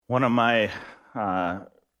One of my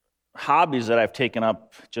hobbies that I've taken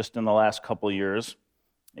up just in the last couple of years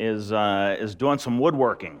is doing some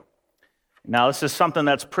woodworking. Now, this is something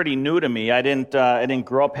that's pretty new to me. I didn't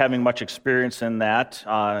grow up having much experience in that.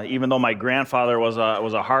 Even though my grandfather was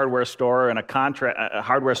a hardware store and a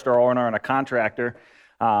hardware store owner and a contractor,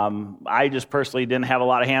 I just personally didn't have a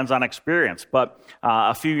lot of hands-on experience. But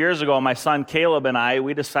a few years ago, my son Caleb and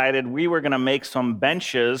we decided we were going to make some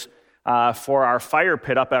benches for our fire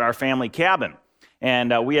pit up at our family cabin.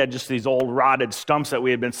 And we had just these old rotted stumps that we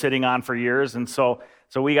had been sitting on for years. And so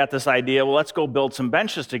we got this idea, well, let's go build some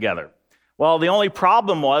benches together. Well, the only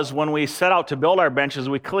problem was when we set out to build our benches,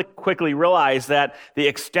 we quickly realized that the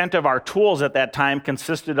extent of our tools at that time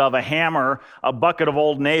consisted of a hammer, a bucket of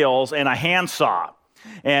old nails, and a handsaw.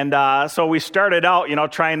 And so we started out,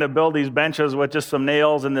 trying to build these benches with just some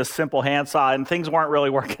nails and this simple handsaw, and things weren't really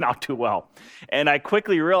working out too well. And I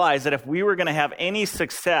quickly realized that if we were going to have any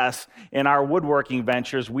success in our woodworking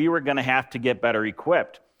ventures, we were going to have to get better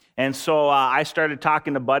equipped. And so I started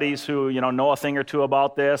talking to buddies who, know a thing or two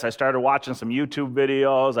about this. I started watching some YouTube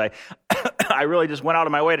videos. I really just went out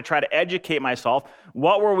of my way to try to educate myself.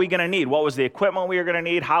 What were we going to need? What was the equipment we were going to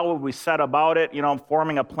need? How would we set about it?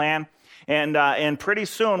 Forming a plan. And pretty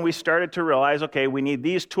soon we started to realize, okay, we need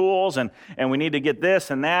these tools and we need to get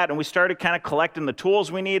this and that. And we started kind of collecting the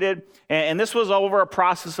tools we needed. And this was over a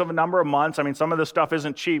process of a number of months. I mean, some of this stuff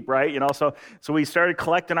isn't cheap, right? So we started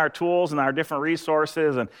collecting our tools and our different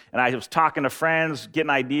resources. And I was talking to friends,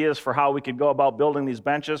 getting ideas for how we could go about building these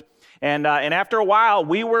benches. And after a while,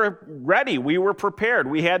 we were ready. We were prepared.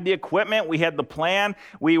 We had the equipment. We had the plan.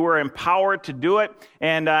 We were empowered to do it.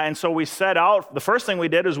 And so we set out. The first thing we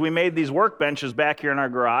did is we made these workbenches back here in our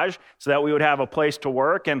garage so that we would have a place to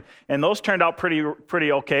work. And those turned out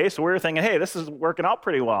pretty okay. So we were thinking, hey, this is working out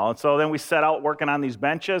pretty well. And so then we set out working on these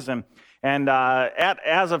benches. And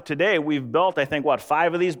as of today, we've built, I think,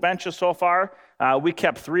 5 of these benches so far. We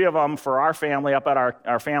kept 3 of them for our family up at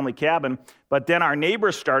our family cabin, but then our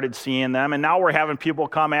neighbors started seeing them, and now we're having people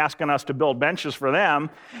come asking us to build benches for them.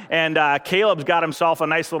 And Caleb's got himself a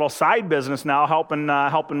nice little side business now,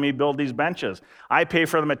 helping me build these benches. I pay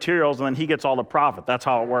for the materials, and then he gets all the profit. That's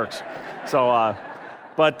how it works. So,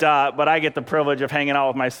 but I get the privilege of hanging out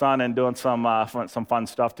with my son and doing some fun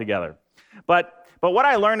stuff together. But what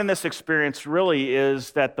I learned in this experience really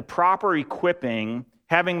is that the proper equipping,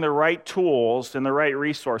 having the right tools and the right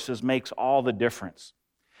resources makes all the difference.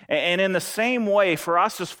 And in the same way, for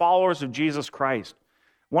us as followers of Jesus Christ,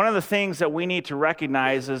 one of the things that we need to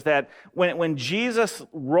recognize is that when Jesus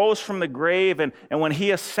rose from the grave and when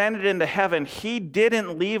he ascended into heaven, he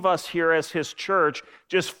didn't leave us here as his church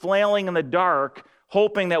just flailing in the dark,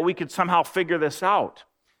 hoping that we could somehow figure this out.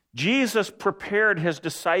 Jesus prepared his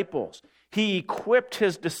disciples. He equipped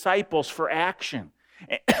his disciples for action.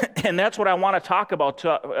 And that's what I want to talk about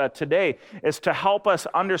today, is to help us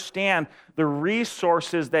understand the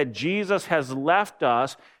resources that Jesus has left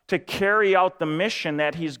us to carry out the mission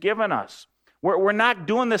that he's given us. We're not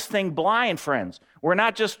doing this thing blind, friends. We're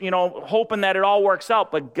not just, hoping that it all works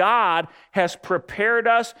out, but God has prepared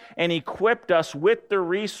us and equipped us with the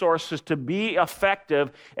resources to be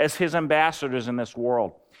effective as his ambassadors in this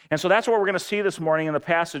world. And so that's what we're going to see this morning in the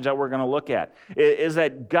passage that we're going to look at, is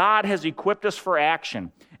that God has equipped us for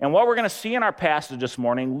action. And what we're going to see in our passage this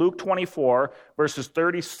morning, Luke 24, verses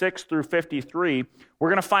 36 through 53, we're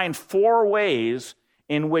going to find 4 ways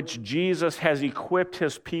in which Jesus has equipped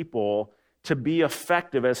his people to be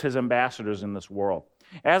effective as his ambassadors in this world.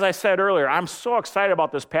 As I said earlier, I'm so excited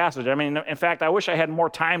about this passage. I mean, in fact, I wish I had more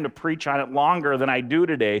time to preach on it longer than I do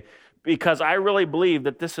today, because I really believe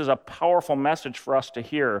that this is a powerful message for us to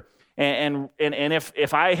hear. And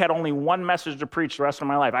if I had only one message to preach the rest of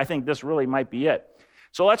my life, I think this really might be it.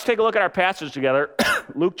 So let's take a look at our passage together,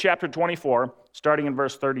 Luke chapter 24, starting in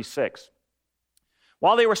verse 36.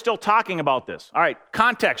 While they were still talking about this, all right,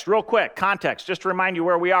 context, real quick, just to remind you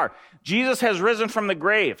where we are. Jesus has risen from the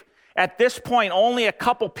grave. At this point, only a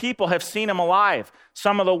couple people have seen him alive.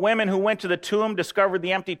 Some of the women who went to the tomb discovered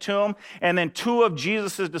the empty tomb, and then 2 of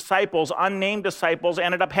Jesus' disciples, unnamed disciples,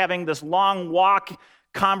 ended up having this long walk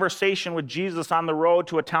conversation with Jesus on the road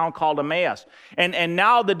to a town called Emmaus. And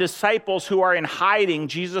now the disciples who are in hiding,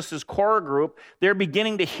 Jesus' core group, they're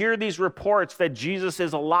beginning to hear these reports that Jesus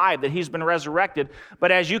is alive, that he's been resurrected.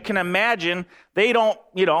 But as you can imagine, they don't,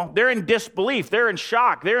 they're in disbelief. They're in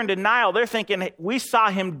shock. They're in denial. They're thinking, we saw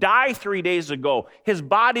him die 3 days ago. His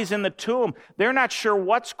body's in the tomb. They're not sure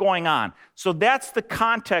what's going on. So that's the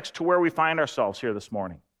context to where we find ourselves here this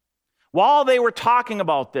morning. While they were talking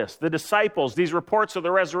about this, the disciples, these reports of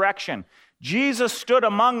the resurrection, Jesus stood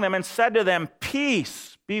among them and said to them,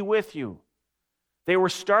 "Peace be with you." They were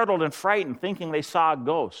startled and frightened, thinking they saw a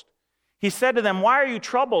ghost. He said to them, "Why are you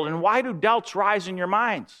troubled, and why do doubts rise in your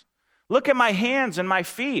minds? Look at my hands and my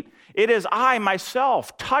feet. It is I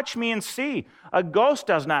myself. Touch me and see. A ghost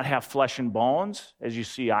does not have flesh and bones, as you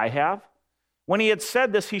see I have." When he had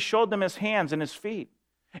said this, he showed them his hands and his feet.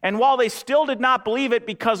 And while they still did not believe it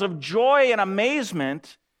because of joy and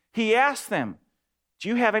amazement, he asked them, "Do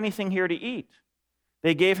you have anything here to eat?"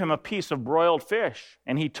 They gave him a piece of broiled fish,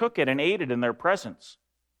 and he took it and ate it in their presence.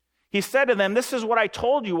 He said to them, "This is what I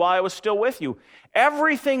told you while I was still with you.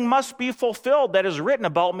 Everything must be fulfilled that is written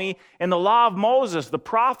about me in the law of Moses, the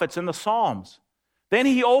prophets, and the Psalms." Then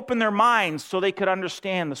he opened their minds so they could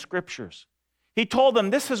understand the scriptures. He told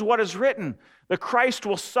them, "This is what is written. The Christ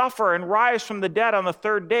will suffer and rise from the dead on the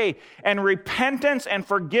third day, and repentance and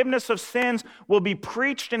forgiveness of sins will be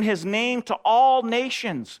preached in his name to all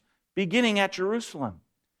nations, beginning at Jerusalem.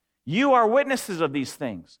 You are witnesses of these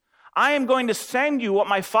things. I am going to send you what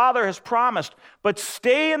my Father has promised, but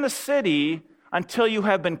stay in the city until you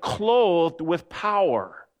have been clothed with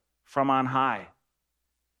power from on high."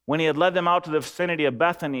 When he had led them out to the vicinity of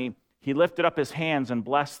Bethany, he lifted up his hands and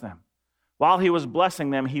blessed them. While he was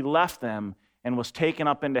blessing them, he left them and was taken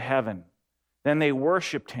up into heaven. Then they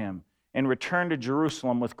worshiped him and returned to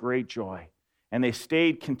Jerusalem with great joy, and they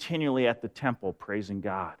stayed continually at the temple praising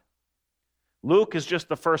God. Luke is just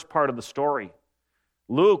the first part of the story.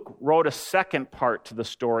 Luke wrote a second part to the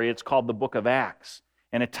story. It's called the book of Acts,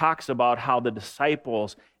 and it talks about how the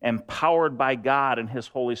disciples, empowered by God and his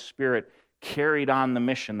Holy Spirit, carried on the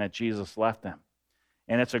mission that Jesus left them.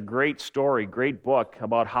 And it's a great story, great book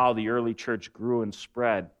about how the early church grew and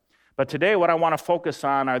spread. But today what I want to focus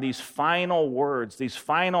on are these final words, these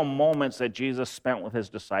final moments that Jesus spent with his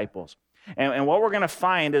disciples. And what we're going to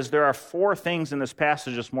find is there are four things in this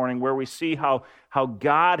passage this morning where we see how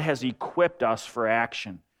God has equipped us for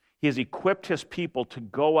action. He has equipped his people to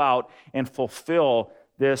go out and fulfill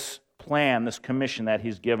this plan, this commission that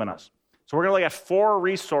he's given us. So we're going to look at four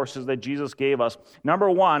resources that Jesus gave us. Number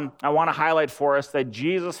one, I want to highlight for us that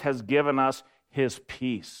Jesus has given us his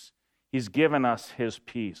peace. He's given us his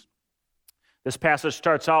peace. This passage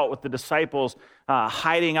starts out with the disciples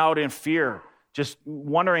hiding out in fear, just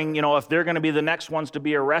wondering, if they're going to be the next ones to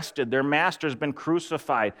be arrested. Their master's been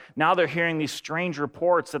crucified. Now they're hearing these strange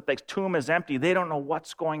reports that the tomb is empty. They don't know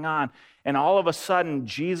what's going on. And all of a sudden,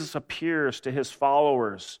 Jesus appears to his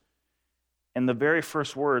followers. And the very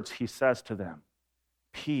first words he says to them,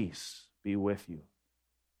 "Peace be with you.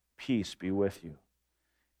 Peace be with you."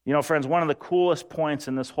 Friends, one of the coolest points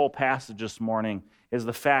in this whole passage this morning is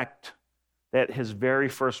the fact that his very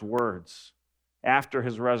first words after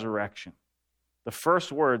his resurrection, the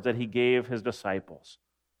first words that he gave his disciples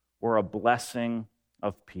were a blessing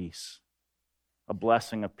of peace. A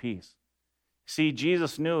blessing of peace. See,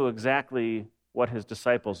 Jesus knew exactly what his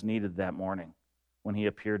disciples needed that morning when he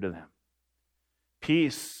appeared to them.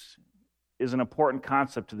 Peace is an important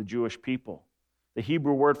concept to the Jewish people. The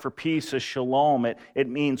Hebrew word for peace is shalom. It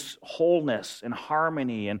means wholeness and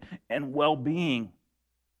harmony and well-being.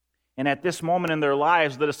 And at this moment in their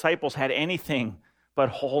lives, the disciples had anything but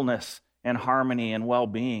wholeness and harmony and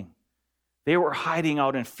well-being. They were hiding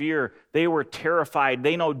out in fear. They were terrified.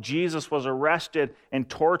 They know Jesus was arrested and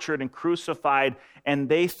tortured and crucified, and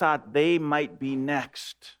they thought they might be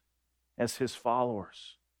next as his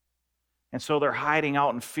followers. And so they're hiding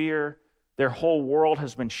out in fear. Their whole world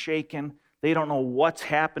has been shaken. They don't know what's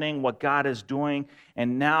happening, what God is doing.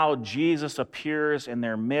 And now Jesus appears in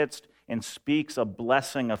their midst and speaks a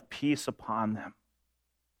blessing of peace upon them.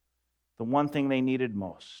 The one thing they needed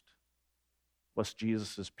most was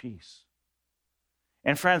Jesus' peace.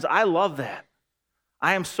 And friends, I love that.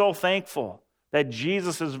 I am so thankful that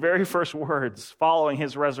Jesus' very first words following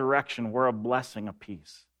his resurrection were a blessing of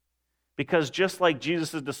peace. Because just like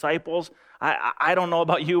Jesus' disciples, I don't know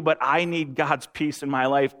about you, but I need God's peace in my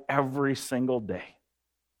life every single day.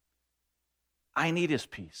 I need his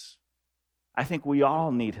peace. I think we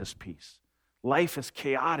all need his peace. Life is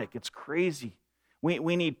chaotic. It's crazy.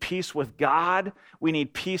 We need peace with God. We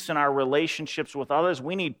need peace in our relationships with others.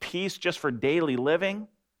 We need peace just for daily living.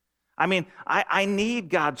 I need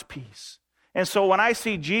God's peace. And so when I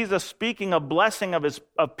see Jesus speaking a blessing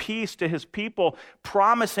of peace to his people,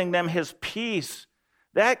 promising them his peace,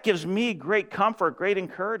 that gives me great comfort, great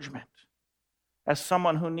encouragement as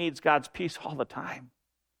someone who needs God's peace all the time.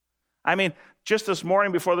 Just this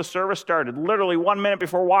morning before the service started, literally 1 minute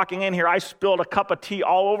before walking in here, I spilled a cup of tea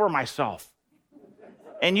all over myself.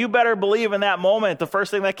 And you better believe in that moment, the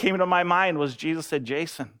first thing that came into my mind was Jesus said,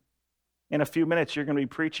 "Jason, in a few minutes you're going to be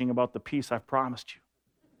preaching about the peace I've promised you.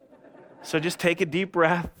 So just take a deep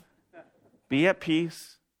breath, be at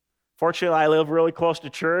peace, Fortunately, I live really close to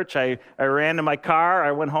church. I ran to my car.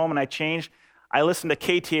 I went home and I changed. I listened to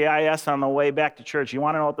KTIS on the way back to church. You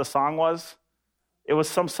want to know what the song was? It was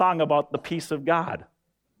some song about the peace of God.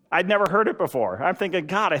 I'd never heard it before. I'm thinking,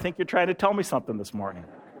 God, I think you're trying to tell me something this morning.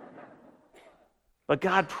 But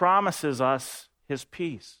God promises us his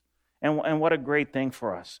peace. And what a great thing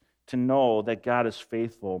for us to know that God is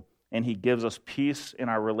faithful and he gives us peace in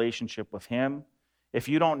our relationship with him. If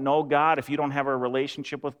you don't know God, if you don't have a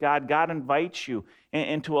relationship with God, God invites you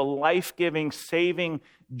into a life-giving, saving,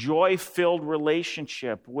 joy-filled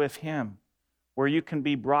relationship with him where you can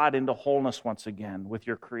be brought into wholeness once again with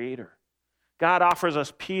your Creator. God offers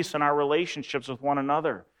us peace in our relationships with one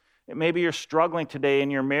another. Maybe you're struggling today in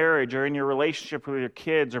your marriage or in your relationship with your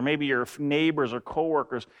kids or maybe your neighbors or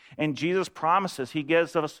coworkers, and Jesus promises he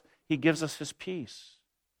gives us his peace.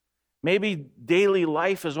 Maybe daily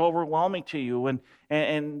life is overwhelming to you,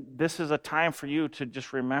 and this is a time for you to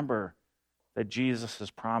just remember that Jesus has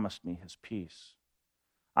promised me his peace.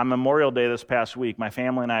 On Memorial Day this past week, my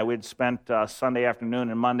family and I, we'd spent Sunday afternoon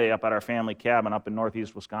and Monday up at our family cabin up in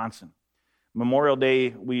northeast Wisconsin. Memorial Day,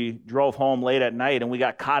 we drove home late at night, and we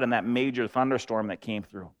got caught in that major thunderstorm that came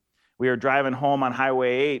through. We were driving home on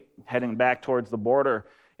Highway 8, heading back towards the border,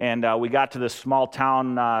 and we got to this small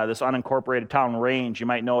town, this unincorporated town, Range. You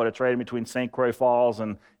might know it. It's right in between St. Croix Falls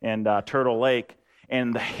and Turtle Lake.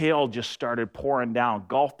 And the hail just started pouring down,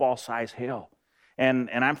 golf ball size hail. And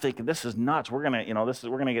I'm thinking, this is nuts. We're gonna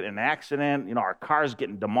get in an accident. Our car's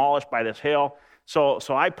getting demolished by this hail. So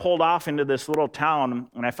I pulled off into this little town,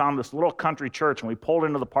 and I found this little country church, and we pulled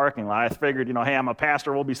into the parking lot. I figured, hey, I'm a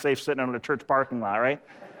pastor. We'll be safe sitting in a church parking lot, right?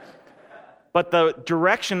 But the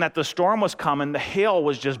direction that the storm was coming, the hail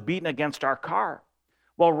was just beating against our car.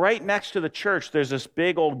 Well, right next to the church, there's this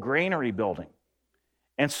big old granary building.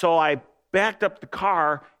 And so I backed up the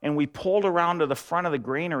car, and we pulled around to the front of the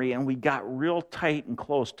granary, and we got real tight and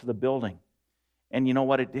close to the building. And you know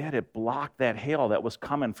what it did? It blocked that hail that was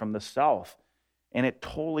coming from the south. And it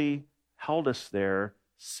totally held us there,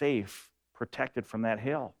 safe, protected from that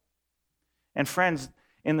hail. And friends,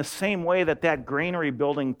 in the same way that granary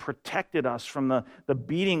building protected us from the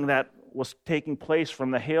beating that was taking place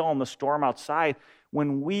from the hail and the storm outside,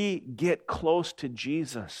 when we get close to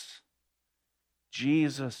Jesus,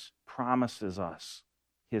 Jesus promises us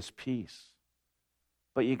his peace.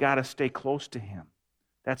 But you got to stay close to him.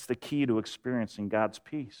 That's the key to experiencing God's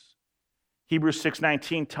peace. Hebrews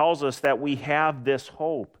 6:19 tells us that we have this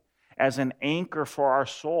hope as an anchor for our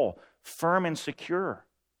soul, firm and secure.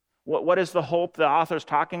 What is the hope the author's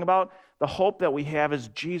talking about? The hope that we have is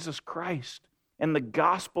Jesus Christ and the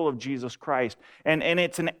gospel of Jesus Christ. And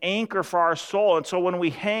it's an anchor for our soul. And so when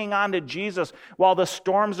we hang on to Jesus, while the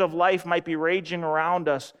storms of life might be raging around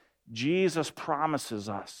us, Jesus promises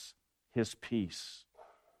us his peace,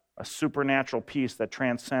 a supernatural peace that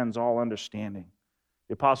transcends all understanding.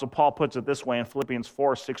 The Apostle Paul puts it this way in Philippians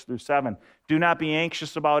 4:6-7. Do not be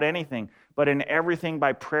anxious about anything, but in everything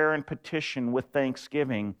by prayer and petition with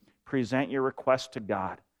thanksgiving, present your requests to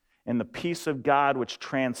God. And the peace of God, which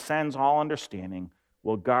transcends all understanding,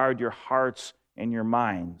 will guard your hearts and your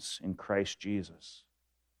minds in Christ Jesus.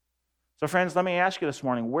 So friends, let me ask you this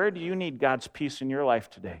morning, where do you need God's peace in your life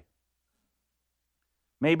today?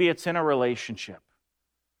 Maybe it's in a relationship.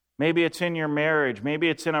 Maybe it's in your marriage. Maybe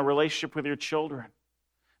it's in a relationship with your children.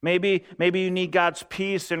 Maybe you need God's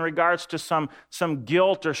peace in regards to some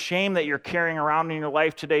guilt or shame that you're carrying around in your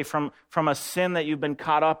life today from a sin that you've been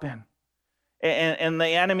caught up in. And the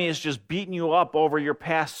enemy is just beating you up over your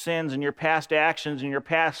past sins and your past actions and your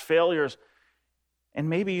past failures. And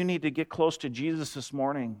maybe you need to get close to Jesus this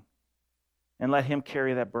morning and let him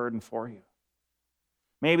carry that burden for you.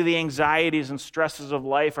 Maybe the anxieties and stresses of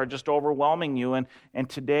life are just overwhelming you, and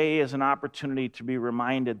today is an opportunity to be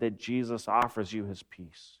reminded that Jesus offers you his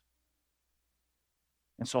peace.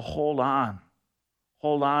 And so hold on.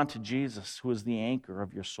 Hold on to Jesus, who is the anchor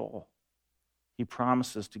of your soul. He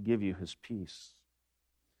promises to give you his peace.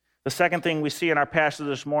 The second thing we see in our passage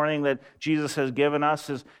this morning that Jesus has given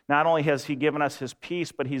us is not only has he given us his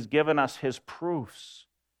peace, but he's given us his proofs.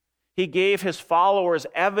 He gave his followers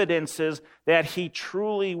evidences that he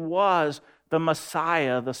truly was the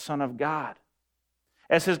Messiah, the Son of God.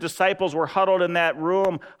 As his disciples were huddled in that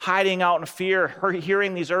room, hiding out in fear,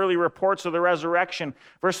 hearing these early reports of the resurrection,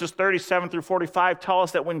 verses 37-45 tell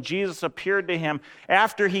us that when Jesus appeared to him,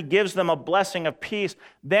 after he gives them a blessing of peace,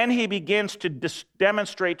 then he begins to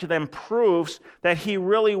demonstrate to them proofs that he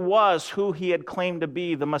really was who he had claimed to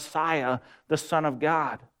be, the Messiah, the Son of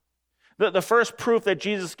God. The first proof that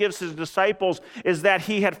Jesus gives his disciples is that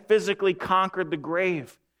he had physically conquered the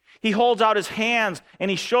grave. He holds out his hands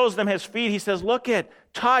and he shows them his feet. He says, look at,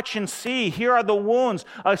 touch and see. Here are the wounds.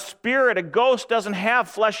 A spirit, a ghost doesn't have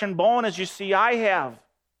flesh and bone as you see I have.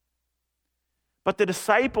 But the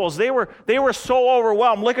disciples, they were so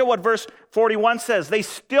overwhelmed. Look at what verse 41 says. They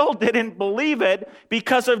still didn't believe it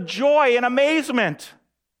because of joy and amazement.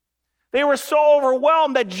 They were so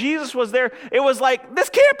overwhelmed that Jesus was there. It was like, this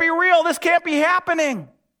can't be real. This can't be happening.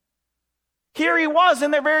 Here he was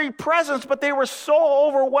in their very presence, but they were so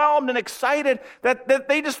overwhelmed and excited that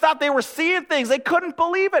they just thought they were seeing things. They couldn't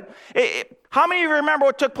believe it. How many of you remember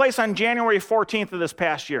what took place on January 14th of this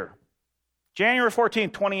past year? January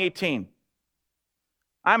 14th, 2018.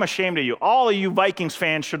 I'm ashamed of you. All of you Vikings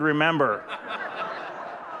fans should remember.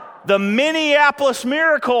 The Minneapolis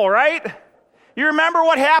Miracle, right? You remember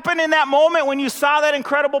what happened in that moment when you saw that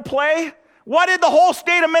incredible play? What did the whole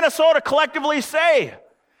state of Minnesota collectively say?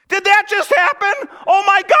 Did that just happen? Oh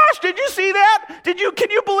my gosh, did you see that? Can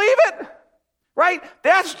you believe it? Right?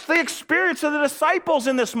 That's the experience of the disciples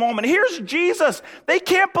in this moment. Here's Jesus. They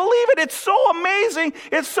can't believe it. It's so amazing.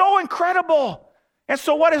 It's so incredible. And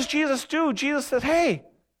so what does Jesus do? Jesus says, hey,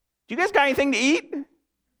 do you guys got anything to eat?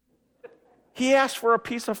 He asks for a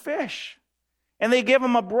piece of fish. And they give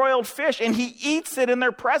him a broiled fish, and he eats it in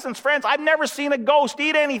their presence. Friends, I've never seen a ghost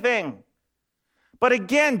eat anything. But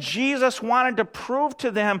again, Jesus wanted to prove to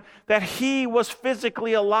them that he was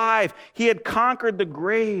physically alive. He had conquered the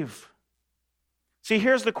grave. See,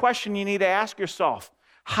 here's the question you need to ask yourself.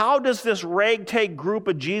 How does this ragtag group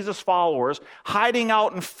of Jesus followers, hiding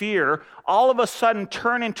out in fear, all of a sudden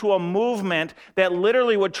turn into a movement that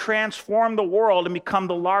literally would transform the world and become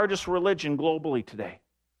the largest religion globally today?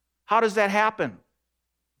 How does that happen?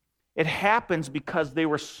 It happens because they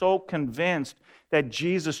were so convinced that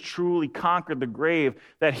Jesus truly conquered the grave,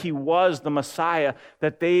 that he was the Messiah,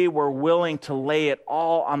 that they were willing to lay it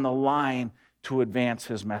all on the line to advance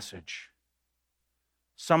his message.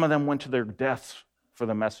 Some of them went to their deaths for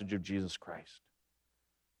the message of Jesus Christ.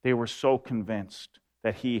 They were so convinced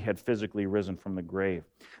that he had physically risen from the grave.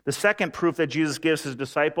 The second proof that Jesus gives his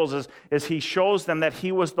disciples is he shows them that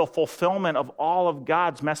he was the fulfillment of all of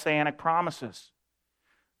God's messianic promises.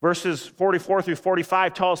 Verses 44 through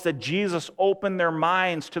 45 tell us that Jesus opened their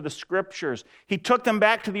minds to the scriptures. He took them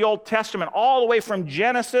back to the Old Testament, all the way from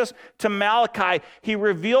Genesis to Malachi. He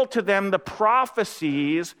revealed to them the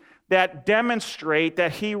prophecies that demonstrate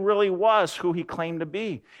that he really was who he claimed to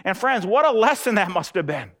be. And friends, what a lesson that must have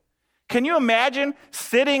been. Can you imagine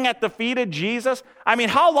sitting at the feet of Jesus? I mean,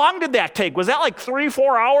 how long did that take? Was that like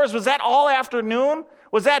 3-4 hours? Was that all afternoon?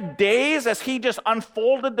 Was that days as he just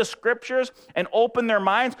unfolded the scriptures and opened their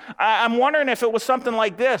minds? I'm wondering if it was something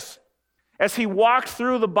like this. As he walked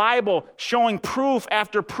through the Bible, showing proof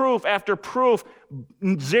after proof after proof,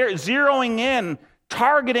 zeroing in,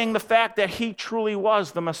 targeting the fact that he truly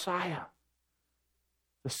was the Messiah,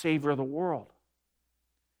 the Savior of the world.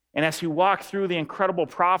 And as he walked through the incredible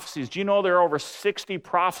prophecies, do you know there are over 60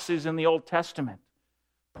 prophecies in the Old Testament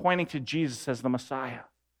pointing to Jesus as the Messiah?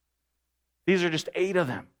 These are just 8 of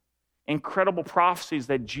them. Incredible prophecies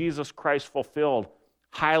that Jesus Christ fulfilled,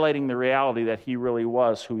 highlighting the reality that he really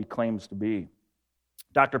was who he claims to be.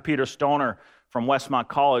 Dr. Peter Stoner from Westmont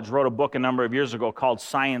College wrote a book a number of years ago called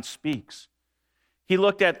Science Speaks. He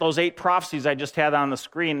looked at those 8 prophecies I just had on the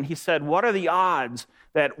screen, and he said, what are the odds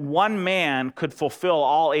that one man could fulfill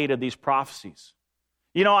all 8 of these prophecies?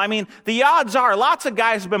 You know, I mean, the odds are lots of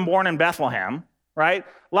guys have been born in Bethlehem, right?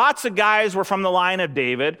 Lots of guys were from the line of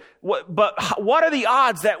David. But what are the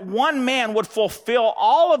odds that one man would fulfill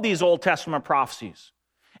all of these Old Testament prophecies?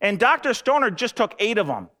 And Dr. Stoner just took 8 of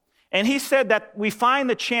them. And he said that we find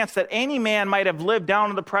the chance that any man might have lived down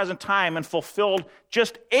to the present time and fulfilled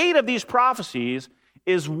just 8 of these prophecies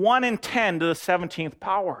is 1 in 10 to the 17th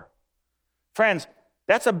power. Friends,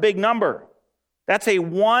 that's a big number. That's a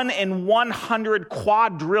 1 in 100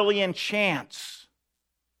 quadrillion chance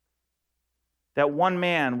that one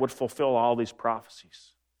man would fulfill all these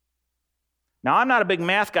prophecies. Now, I'm not a big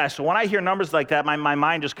math guy, so when I hear numbers like that, my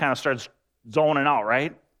mind just kind of starts zoning out,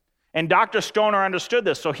 right? And Dr. Stoner understood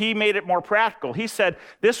this, so he made it more practical. He said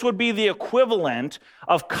this would be the equivalent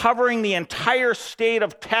of covering the entire state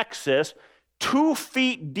of Texas 2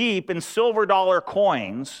 feet deep in silver dollar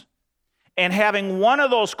coins and having one of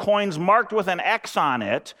those coins marked with an X on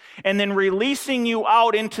it, and then releasing you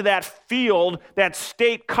out into that field, that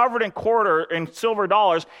state covered in silver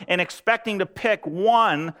dollars, and expecting to pick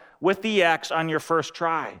one with the X on your first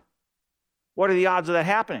try. What are the odds of that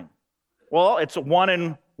happening? Well, it's 1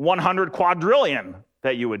 in 100 quadrillion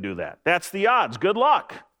that you would do that. That's the odds. Good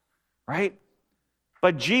luck, right?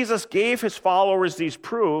 But Jesus gave his followers these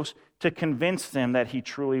proofs to convince them that he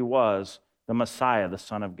truly was the the Messiah, the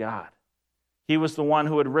Son of God. He was the one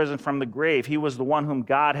who had risen from the grave. He was the one whom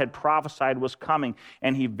God had prophesied was coming,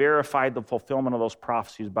 and he verified the fulfillment of those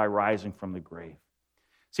prophecies by rising from the grave.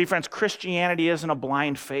 See, friends, Christianity isn't a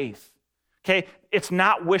blind faith. Okay? It's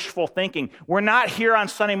not wishful thinking. We're not here on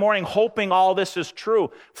Sunday morning hoping all this is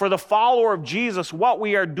true. For the follower of Jesus, what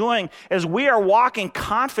we are doing is we are walking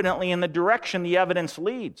confidently in the direction the evidence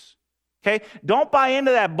leads. Okay? Don't buy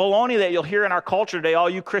into that baloney that you'll hear in our culture today. Oh,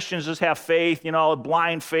 you Christians just have faith,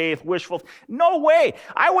 blind faith, wishful. No way.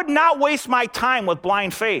 I would not waste my time with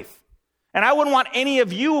blind faith. And I wouldn't want any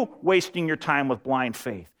of you wasting your time with blind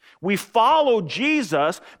faith. We follow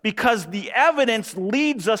Jesus because the evidence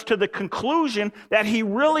leads us to the conclusion that he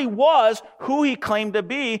really was who he claimed to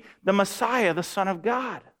be, the Messiah, the Son of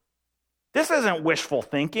God. This isn't wishful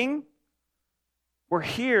thinking. We're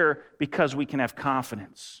here because we can have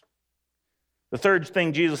confidence. The third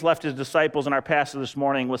thing Jesus left his disciples in our passage this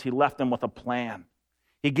morning was he left them with a plan.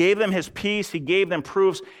 He gave them his peace, he gave them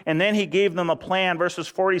proofs, and then he gave them a plan, verses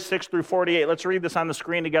 46 through 48. Let's read this on the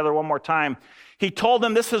screen together one more time. He told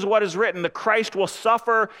them, this is what is written, the Christ will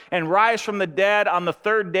suffer and rise from the dead on the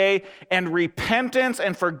third day, and repentance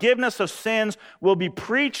and forgiveness of sins will be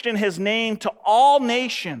preached in his name to all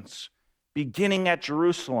nations, beginning at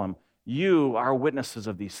Jerusalem. You are witnesses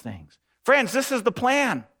of these things. Friends, this is the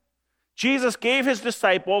plan. Jesus gave his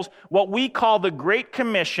disciples what we call the Great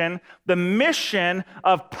Commission, the mission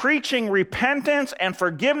of preaching repentance and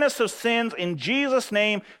forgiveness of sins in Jesus'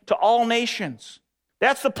 name to all nations.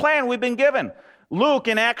 That's the plan we've been given. Luke,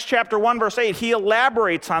 in Acts chapter 1, verse 8, he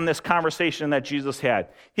elaborates on this conversation that Jesus had.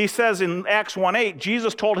 He says in Acts 1:8,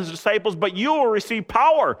 Jesus told his disciples, but you will receive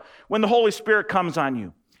power when the Holy Spirit comes on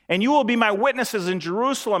you. And you will be my witnesses in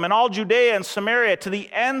Jerusalem and all Judea and Samaria to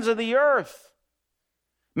the ends of the earth.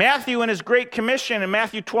 Matthew in his Great Commission in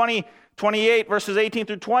Matthew 28, verses 18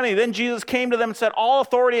 through 20, then Jesus came to them and said, all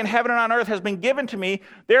authority in heaven and on earth has been given to me.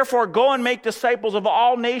 Therefore, go and make disciples of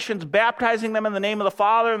all nations, baptizing them in the name of the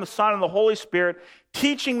Father and the Son and the Holy Spirit,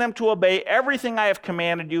 teaching them to obey everything I have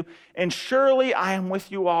commanded you. And surely I am with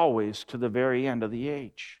you always to the very end of the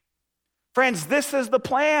age. Friends, this is the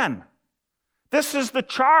plan. This is the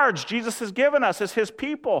charge Jesus has given us as his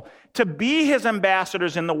people, to be his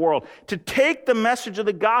ambassadors in the world, to take the message of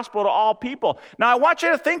the gospel to all people. Now, I want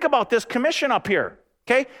you to think about this commission up here,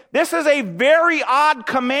 okay? This is a very odd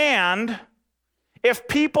command if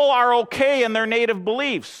people are okay in their native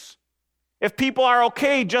beliefs, if people are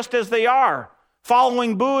okay just as they are,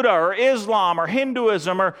 following Buddha or Islam or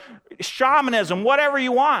Hinduism or shamanism, whatever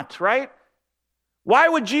you want, right? Why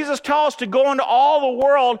would Jesus tell us to go into all the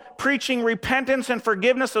world preaching repentance and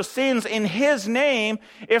forgiveness of sins in his name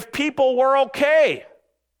if people were okay?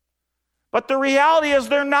 But the reality is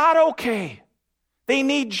they're not okay. They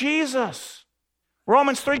need Jesus.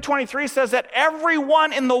 Romans 3:23 says that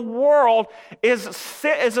everyone in the world is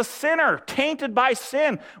a sinner, tainted by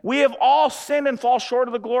sin. We have all sinned and fall short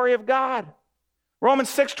of the glory of God. Romans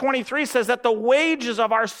 6:23 says that the wages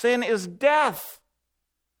of our sin is death.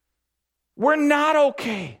 We're not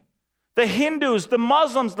okay. The Hindus, the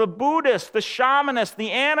Muslims, the Buddhists, the shamanists, the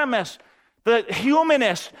animists, the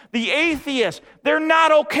humanists, the atheists, they're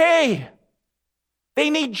not okay. They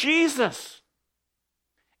need Jesus.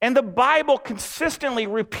 And the Bible consistently,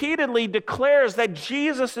 repeatedly declares that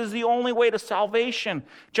Jesus is the only way to salvation.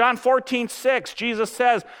 John 14:6, Jesus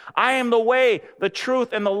says, I am the way, the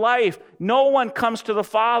truth, and the life. No one comes to the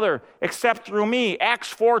Father except through me.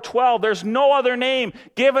 Acts 4:12, there's no other name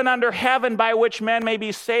given under heaven by which men may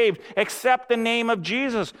be saved except the name of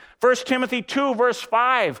Jesus. 1 Timothy 2, verse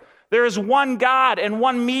 5, there is one God and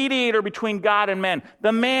one mediator between God and men,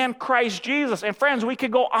 the man Christ Jesus. And friends, we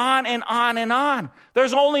could go on and on and on.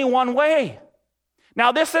 There's only one way.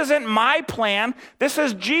 Now, this isn't my plan. This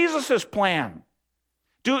is Jesus' plan.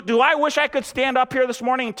 Do I wish I could stand up here this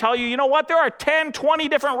morning and tell you, you know what? There are 10, 20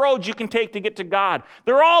 different roads you can take to get to God.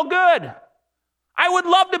 They're all good. I would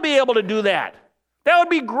love to be able to do that. That would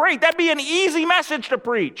be great. That'd be an easy message to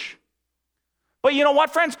preach. But you know what,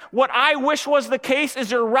 friends? What I wish was the case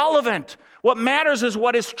is irrelevant. What matters is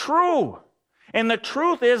what is true. And the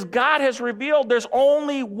truth is, God has revealed there's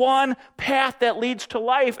only one path that leads to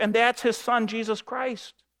life, and that's his Son, Jesus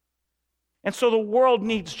Christ. And so the world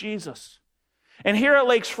needs Jesus. And here at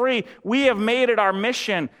Lakes Free, we have made it our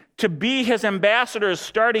mission to be his ambassadors,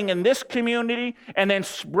 starting in this community and then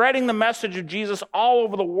spreading the message of Jesus all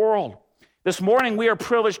over the world. This morning, we are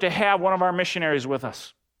privileged to have one of our missionaries with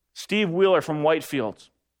us, Steve Wheeler from Whitefields.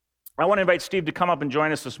 I want to invite Steve to come up and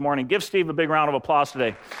join us this morning. Give Steve a big round of applause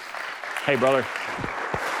today. Hey, brother.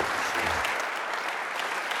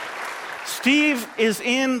 Steve is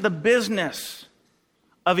in the business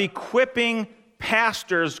of equipping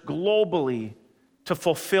pastors globally to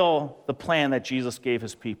fulfill the plan that Jesus gave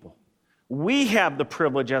his people. We have the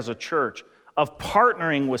privilege as a church of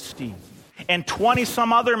partnering with Steve and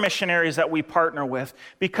 20-some other missionaries that we partner with,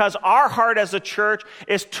 because our heart as a church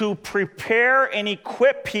is to prepare and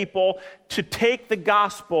equip people to take the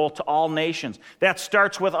gospel to all nations. That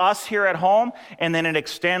starts with us here at home, and then it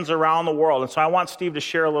extends around the world. And so I want Steve to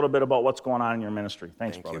share a little bit about what's going on in your ministry.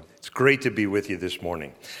 Thanks, brother. Thank you. It's great to be with you this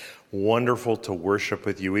morning. Wonderful to worship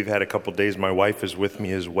with you. We've had a couple days, my wife is with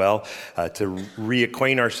me as well, to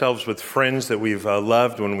reacquaint ourselves with friends that we've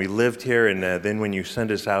loved when we lived here, and then when you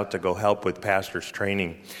send us out to go help with pastors'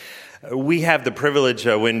 training. We have the privilege,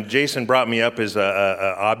 when Jason brought me up as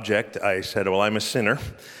an object, I said, well, I'm a sinner,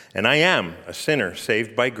 and I am a sinner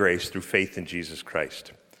saved by grace through faith in Jesus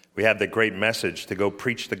Christ. We have the great message to go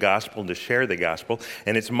preach the gospel and to share the gospel.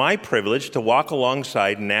 And it's my privilege to walk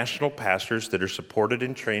alongside national pastors that are supported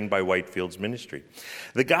and trained by Whitefield's ministry.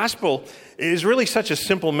 The gospel is really such a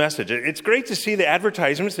simple message. It's great to see the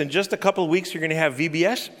advertisements. In just a couple of weeks, you're going to have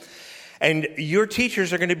VBS. And your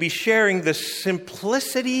teachers are going to be sharing the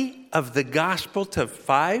simplicity of the gospel to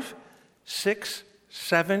 5, 6,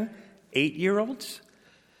 7, 8-year-olds.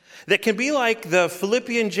 That can be like the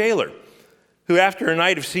Philippian jailer, who after a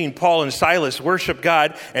night of seeing Paul and Silas worship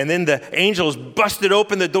God, and then the angels busted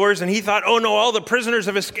open the doors, and he thought, oh no, all the prisoners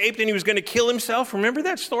have escaped, and he was going to kill himself. Remember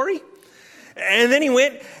that story? And then he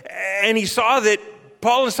went, and he saw that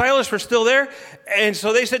Paul and Silas were still there, and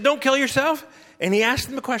so they said, don't kill yourself. And he asked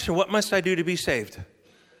them a question, what must I do to be saved?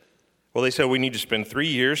 Well, they said, we need to spend 3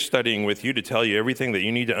 years studying with you to tell you everything that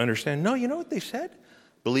you need to understand. No, you know what they said?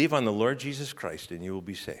 Believe on the Lord Jesus Christ, and you will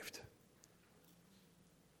be saved.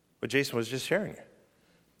 What Jason was just sharing.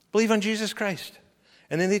 Believe on Jesus Christ.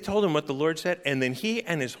 And then they told him what the Lord said, and then he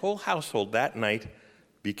and his whole household that night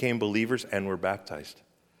became believers and were baptized.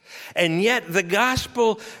 And yet the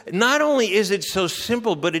gospel, not only is it so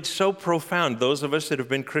simple, but it's so profound. Those of us that have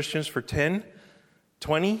been Christians for 10,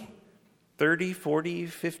 20, 30, 40,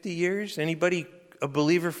 50 years, anybody a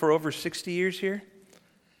believer for over 60 years here?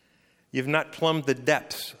 You've not plumbed the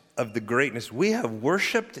depths of the greatness. We have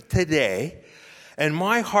worshiped today, and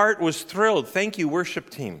my heart was thrilled. Thank you, worship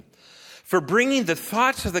team, for bringing the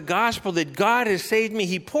thoughts of the gospel that God has saved me.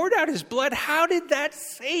 He poured out his blood. How did that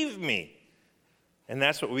save me? And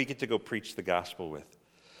that's what we get to go preach the gospel with.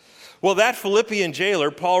 Well, that Philippian jailer,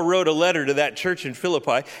 Paul wrote a letter to that church in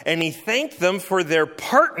Philippi, and he thanked them for their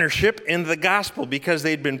partnership in the gospel because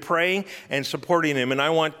they'd been praying and supporting him. And I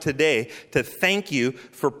want today to thank you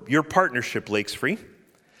for your partnership, Lakes Free.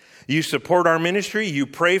 You support our ministry. You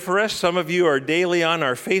pray for us. Some of you are daily on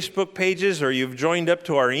our Facebook pages, or you've joined up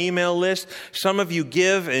to our email list. Some of you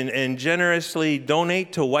give and generously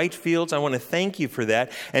donate to Whitefields. I want to thank you for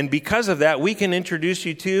that. And because of that, we can introduce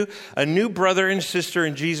you to a new brother and sister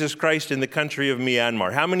in Jesus Christ in the country of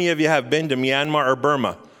Myanmar. How many of you have been to Myanmar or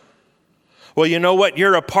Burma? Well, you know what?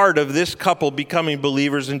 You're a part of this couple becoming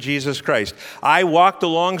believers in Jesus Christ. I walked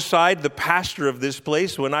alongside the pastor of this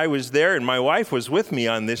place when I was there, and my wife was with me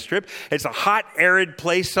on this trip. It's a hot, arid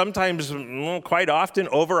place, sometimes, quite often,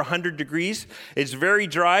 over 100 degrees. It's very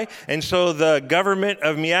dry, and so the government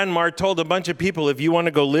of Myanmar told a bunch of people, if you want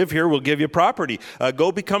to go live here, we'll give you property.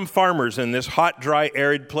 Go become farmers in this hot, dry,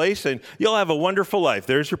 arid place, and you'll have a wonderful life.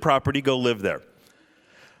 There's your property. Go live there.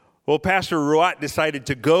 Well, Pastor Ruat decided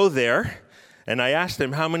to go there. And I asked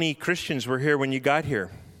him, how many Christians were here when you got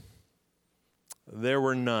here? There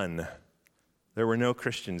were none. There were no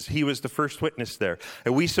Christians. He was the first witness there.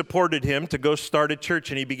 And we supported him to go start a church,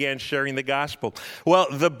 and he began sharing the gospel. Well,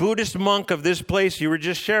 the Buddhist monk of this place you were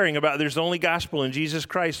just sharing about, there's only gospel in Jesus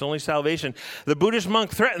Christ, only salvation. The Buddhist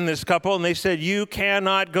monk threatened this couple, and they said, you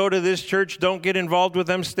cannot go to this church. Don't get involved with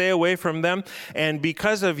them. Stay away from them. And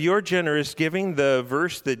because of your generous giving, the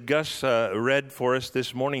verse that Gus read for us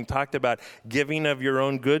this morning talked about giving of your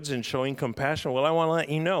own goods and showing compassion. Well, I want to let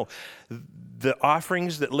you know, the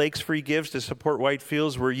offerings that Lakes Free gives to support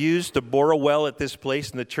Whitefields were used to bore a well at this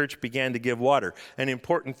place, and the church began to give water. An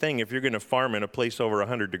important thing if you're going to farm in a place over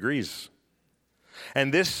 100 degrees.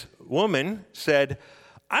 And this woman said,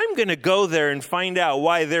 I'm going to go there and find out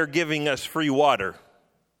why they're giving us free water.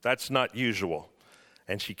 That's not usual.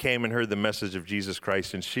 And she came and heard the message of Jesus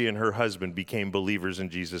Christ, and she and her husband became believers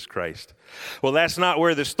in Jesus Christ. Well, that's not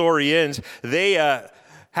where the story ends. They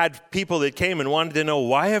had people that came and wanted to know,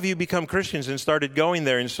 why have you become Christians, and started going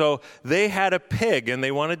there. And so they had a pig, and they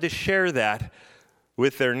wanted to share that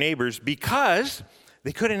with their neighbors because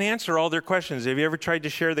they couldn't answer all their questions. Have you ever tried to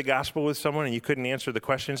share the gospel with someone and you couldn't answer the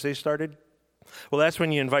questions they started? Well, that's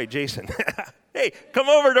when you invite Jason. Hey, hey, come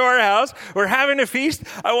over to our house. We're having a feast.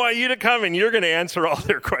 I want you to come, and you're going to answer all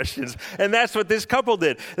their questions. And that's what this couple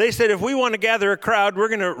did. They said, if we want to gather a crowd, we're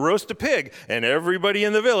going to roast a pig. And everybody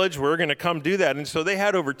in the village, we're going to come do that. And so they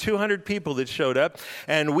had over 200 people that showed up.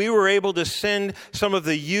 And we were able to send some of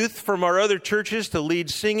the youth from our other churches to lead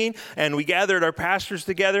singing. And we gathered our pastors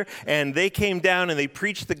together. And they came down and they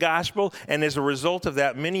preached the gospel. And as a result of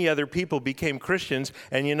that, many other people became Christians.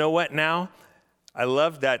 And you know what now? I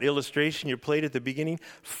love that illustration you played at the beginning.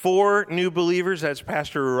 4 new believers. That's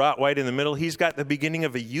Pastor Rurat White in the middle. He's got the beginning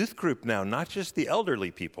of a youth group now, not just the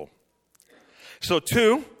elderly people. So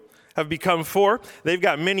 2 have become 4. They've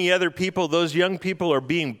got many other people. Those young people are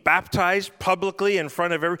being baptized publicly in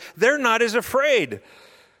front of everyone. They're not as afraid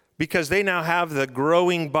because they now have the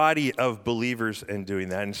growing body of believers in doing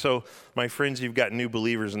that. And so, my friends, you've got new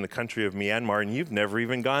believers in the country of Myanmar, and you've never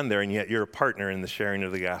even gone there, and yet you're a partner in the sharing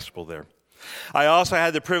of the gospel there. I also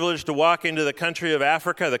had the privilege to walk into the country of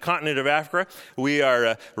Africa, the continent of Africa. We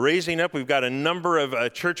are raising up. We've got a number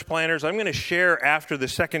of church planners. I'm going to share after the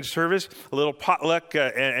second service a little potluck,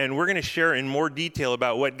 and we're going to share in more detail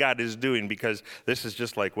about what God is doing, because this is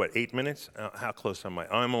just like, 8 minutes? How close am I?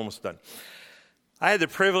 Oh, I'm almost done. I had the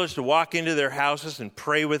privilege to walk into their houses and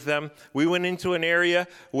pray with them. We went into an area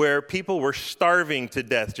where people were starving to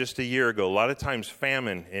death just a year ago, a lot of times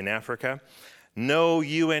famine in Africa. No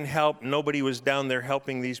UN help. Nobody was down there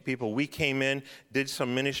helping these people. We came in, did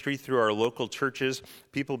some ministry through our local churches.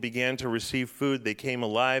 People began to receive food. They came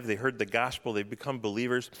alive. They heard the gospel. They've become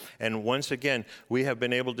believers. And once again, we have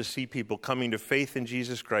been able to see people coming to faith in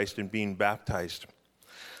Jesus Christ and being baptized.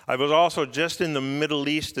 I was also just in the Middle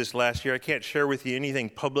East this last year. I can't share with you anything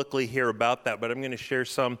publicly here about that, but I'm going to share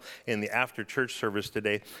some in the after church service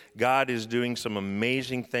today. God is doing some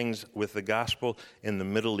amazing things with the gospel in the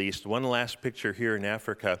Middle East. One last picture here in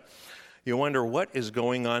Africa. You wonder what is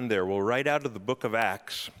going on there. Well, right out of the book of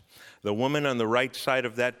Acts, the woman on the right side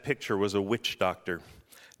of that picture was a witch doctor.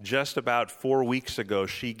 Just about 4 weeks ago,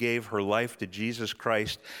 she gave her life to Jesus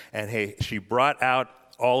Christ, and she brought out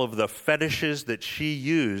all of the fetishes that she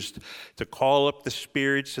used to call up the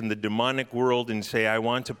spirits in the demonic world and say, I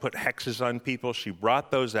want to put hexes on people. She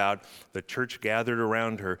brought those out. The church gathered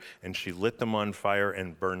around her, and she lit them on fire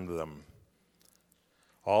and burned them.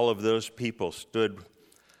 All of those people stood,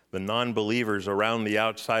 the non-believers, around the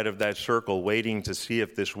outside of that circle, waiting to see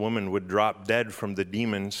if this woman would drop dead from the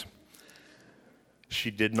demons.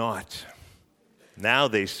 She did not. Now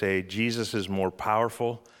they say Jesus is more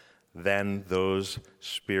powerful than those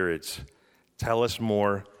spirits. Tell us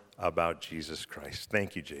more about Jesus Christ.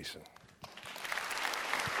 Thank you, Jason.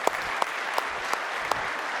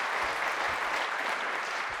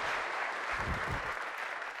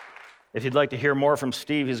 If you'd like to hear more from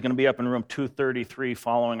Steve, he's going to be up in room 233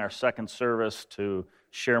 following our second service to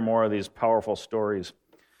share more of these powerful stories.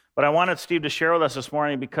 But I wanted Steve to share with us this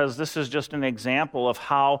morning because this is just an example of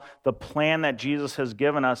how the plan that Jesus has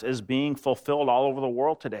given us is being fulfilled all over the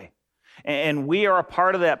world today. And we are a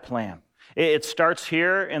part of that plan. It starts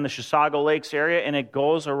here in the Chisago Lakes area, and it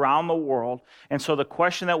goes around the world. And so the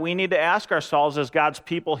question that we need to ask ourselves as God's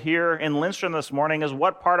people here in Lindstrom this morning is,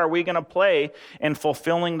 what part are we going to play in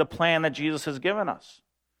fulfilling the plan that Jesus has given us?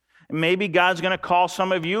 Maybe God's going to call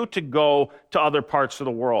some of you to go to other parts of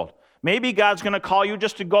the world. Maybe God's going to call you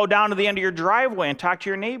just to go down to the end of your driveway and talk to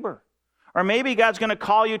your neighbor. Or maybe God's going to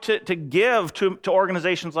call you to give to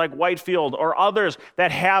organizations like Whitefield or others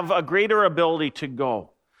that have a greater ability to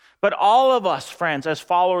go. But all of us, friends, as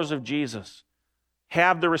followers of Jesus,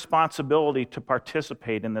 have the responsibility to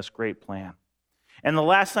participate in this great plan. And the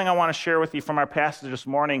last thing I want to share with you from our passage this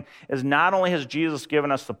morning is not only has Jesus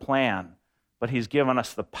given us the plan, but he's given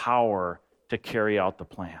us the power to carry out the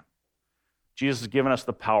plan. Jesus has given us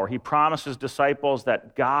the power. He promised his disciples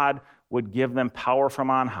that God would give them power from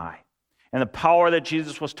on high. And the power that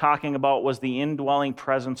Jesus was talking about was the indwelling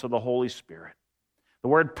presence of the Holy Spirit. The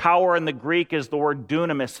word power in the Greek is the word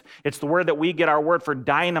dunamis. It's the word that we get our word for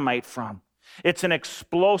dynamite from. It's an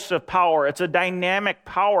explosive power. It's a dynamic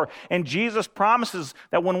power. And Jesus promises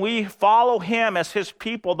that when we follow him as his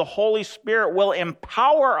people, the Holy Spirit will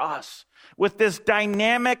empower us with this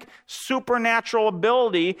dynamic, supernatural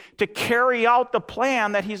ability to carry out the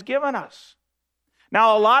plan that he's given us.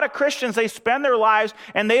 Now, a lot of Christians, they spend their lives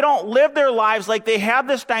and they don't live their lives like they have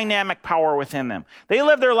this dynamic power within them. They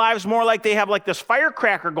live their lives more like they have like this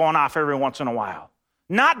firecracker going off every once in a while.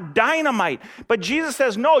 Not dynamite. But Jesus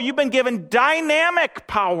says, no, you've been given dynamic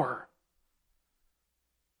power.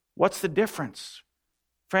 What's the difference?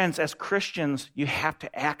 Friends, as Christians, you have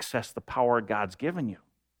to access the power God's given you.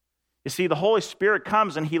 You see, the Holy Spirit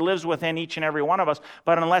comes and he lives within each and every one of us.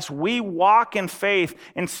 But unless we walk in faith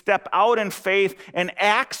and step out in faith and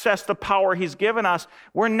access the power he's given us,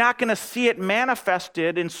 we're not going to see it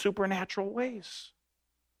manifested in supernatural ways.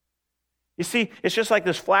 You see, it's just like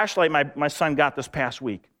this flashlight my son got this past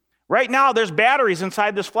week. Right now, there's batteries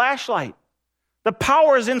inside this flashlight. The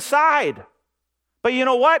power is inside. But you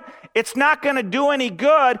know what? It's not going to do any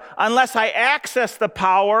good unless I access the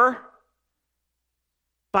power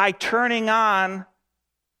by turning on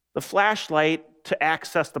the flashlight to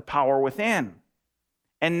access the power within.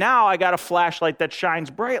 And now I got a flashlight that shines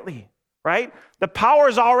brightly, right? The power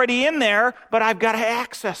is already in there, but I've got to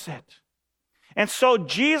access it. And so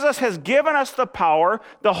Jesus has given us the power.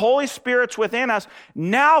 The Holy Spirit's within us.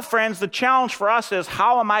 Now, friends, the challenge for us is,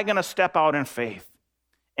 how am I going to step out in faith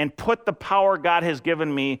and put the power God has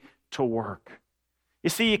given me to work? You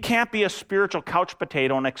see, you can't be a spiritual couch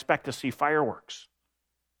potato and expect to see fireworks.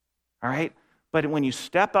 All right? But when you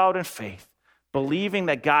step out in faith, believing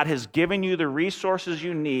that God has given you the resources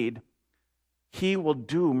you need, he will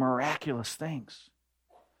do miraculous things.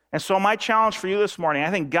 And so my challenge for you this morning,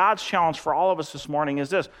 I think God's challenge for all of us this morning is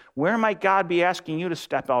this: where might God be asking you to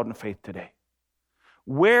step out in faith today?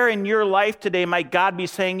 Where in your life today might God be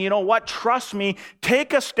saying, you know what, trust me,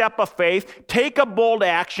 take a step of faith, take a bold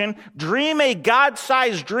action, dream a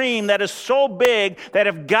God-sized dream that is so big that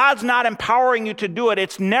if God's not empowering you to do it,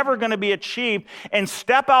 it's never going to be achieved, and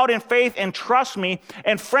step out in faith and trust me.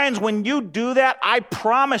 And friends, when you do that, I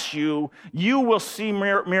promise you, you will see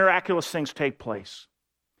miraculous things take place.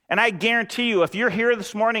 And I guarantee you, if you're here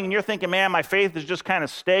this morning and you're thinking, man, my faith is just kind of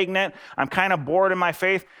stagnant, I'm kind of bored in my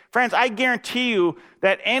faith, friends, I guarantee you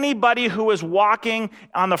that anybody who is walking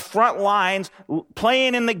on the front lines,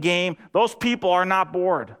 playing in the game, those people are not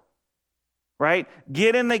bored, right?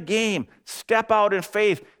 Get in the game, step out in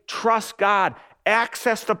faith, trust God,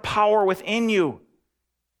 access the power within you,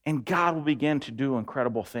 and God will begin to do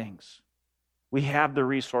incredible things. We have the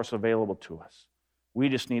resource available to us. We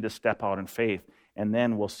just need to step out in faith, and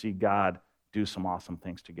then we'll see God do some awesome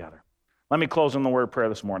things together. Let me close in the word of prayer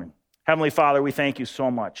this morning. Heavenly Father, we thank you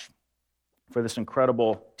so much for this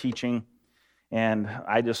incredible teaching. And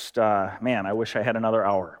I just, I wish I had another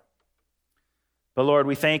hour. But Lord,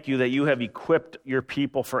 we thank you that you have equipped your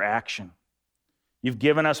people for action. You've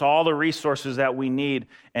given us all the resources that we need.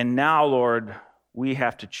 And now, Lord, we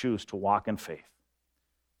have to choose to walk in faith.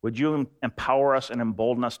 Would you empower us and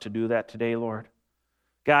embolden us to do that today, Lord?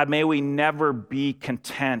 God, may we never be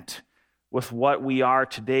content with what we are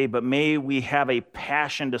today, but may we have a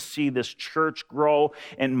passion to see this church grow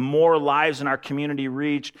and more lives in our community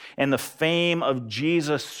reached and the fame of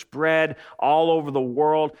Jesus spread all over the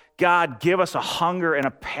world. God, give us a hunger and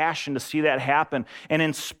a passion to see that happen and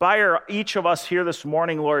inspire each of us here this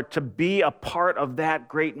morning, Lord, to be a part of that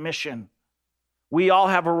great mission. We all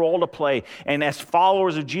have a role to play, and as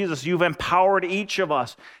followers of Jesus, you've empowered each of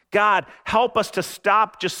us. God, help us to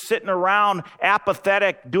stop just sitting around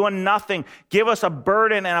apathetic, doing nothing. Give us a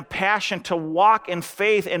burden and a passion to walk in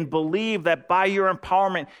faith and believe that by your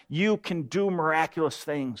empowerment, you can do miraculous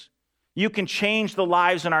things. You can change the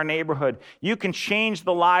lives in our neighborhood. You can change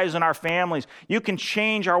the lives in our families. You can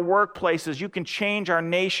change our workplaces. You can change our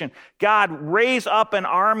nation. God, raise up an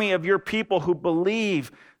army of your people who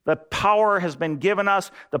believe the power has been given us,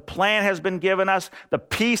 the plan has been given us, the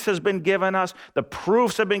peace has been given us, the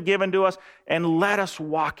proofs have been given to us, and let us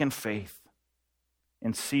walk in faith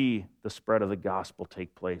and see the spread of the gospel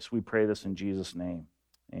take place. We pray this in Jesus' name.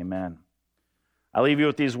 Amen. I leave you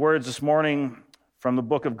with these words this morning from the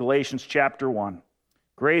book of Galatians chapter 1.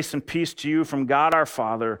 Grace and peace to you from God our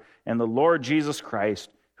Father and the Lord Jesus Christ,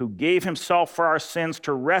 who gave himself for our sins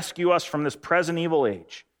to rescue us from this present evil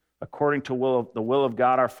age, according to the will of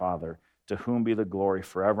God our Father, to whom be the glory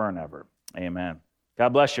forever and ever. Amen. God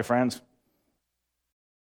bless you, friends.